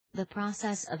The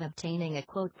process of obtaining a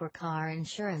quote for car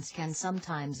insurance can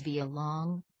sometimes be a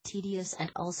long, tedious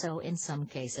and also in some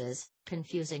cases,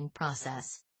 confusing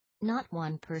process. Not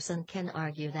one person can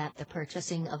argue that the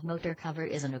purchasing of motor cover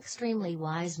is an extremely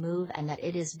wise move and that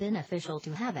it is beneficial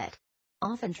to have it.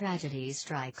 Often tragedy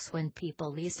strikes when people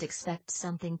least expect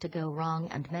something to go wrong,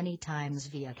 and many times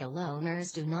vehicle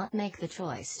owners do not make the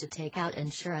choice to take out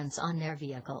insurance on their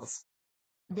vehicles.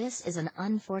 This is an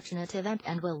unfortunate event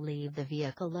and will leave the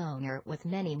vehicle owner with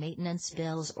many maintenance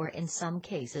bills, or in some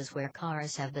cases where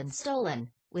cars have been stolen,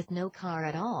 with no car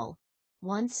at all.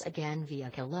 Once again,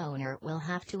 vehicle owner will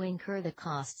have to incur the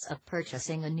costs of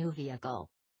purchasing a new vehicle.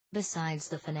 Besides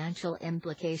the financial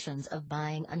implications of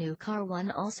buying a new car,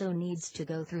 one also needs to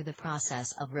go through the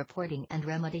process of reporting and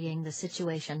remedying the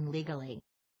situation legally.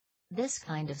 This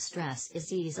kind of stress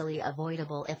is easily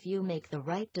avoidable if you make the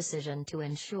right decision to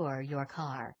insure your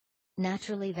car.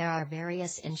 Naturally, there are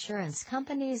various insurance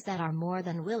companies that are more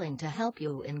than willing to help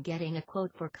you in getting a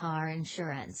quote for car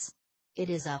insurance. It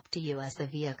is up to you as the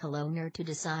vehicle owner to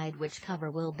decide which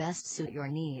cover will best suit your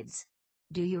needs.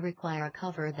 Do you require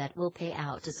cover that will pay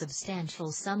out a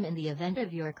substantial sum in the event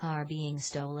of your car being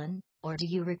stolen, or do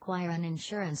you require an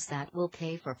insurance that will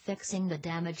pay for fixing the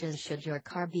damages should your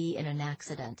car be in an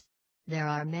accident? There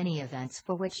are many events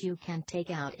for which you can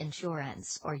take out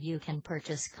insurance, or you can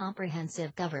purchase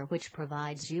comprehensive cover which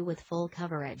provides you with full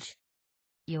coverage.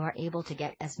 You are able to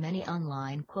get as many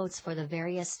online quotes for the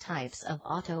various types of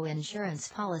auto insurance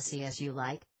policy as you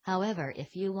like. However,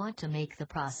 if you want to make the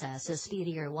process a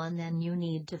speedier one, then you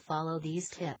need to follow these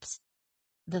tips.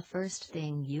 The first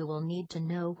thing you will need to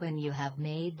know when you have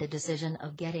made the decision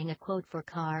of getting a quote for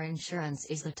car insurance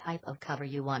is the type of cover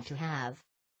you want to have.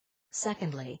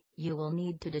 Secondly, you will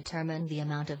need to determine the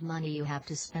amount of money you have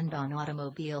to spend on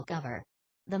automobile cover.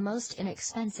 The most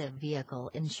inexpensive vehicle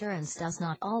insurance does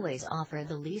not always offer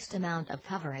the least amount of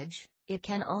coverage. It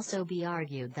can also be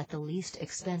argued that the least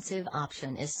expensive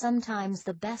option is sometimes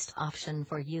the best option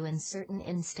for you in certain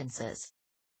instances.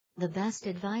 The best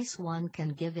advice one can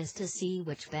give is to see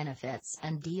which benefits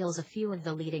and deals a few of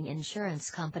the leading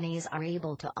insurance companies are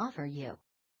able to offer you.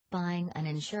 Buying an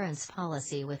insurance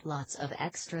policy with lots of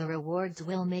extra rewards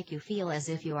will make you feel as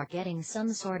if you are getting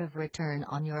some sort of return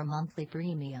on your monthly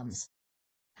premiums.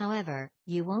 However,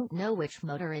 you won't know which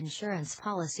motor insurance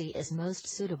policy is most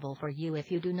suitable for you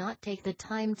if you do not take the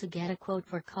time to get a quote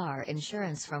for car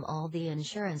insurance from all the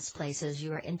insurance places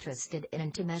you are interested in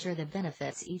and to measure the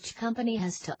benefits each company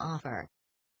has to offer.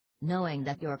 Knowing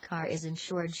that your car is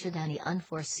insured should any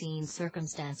unforeseen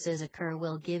circumstances occur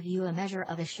will give you a measure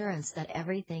of assurance that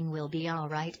everything will be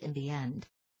alright in the end.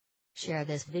 Share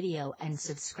this video and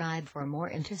subscribe for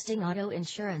more interesting auto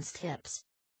insurance tips.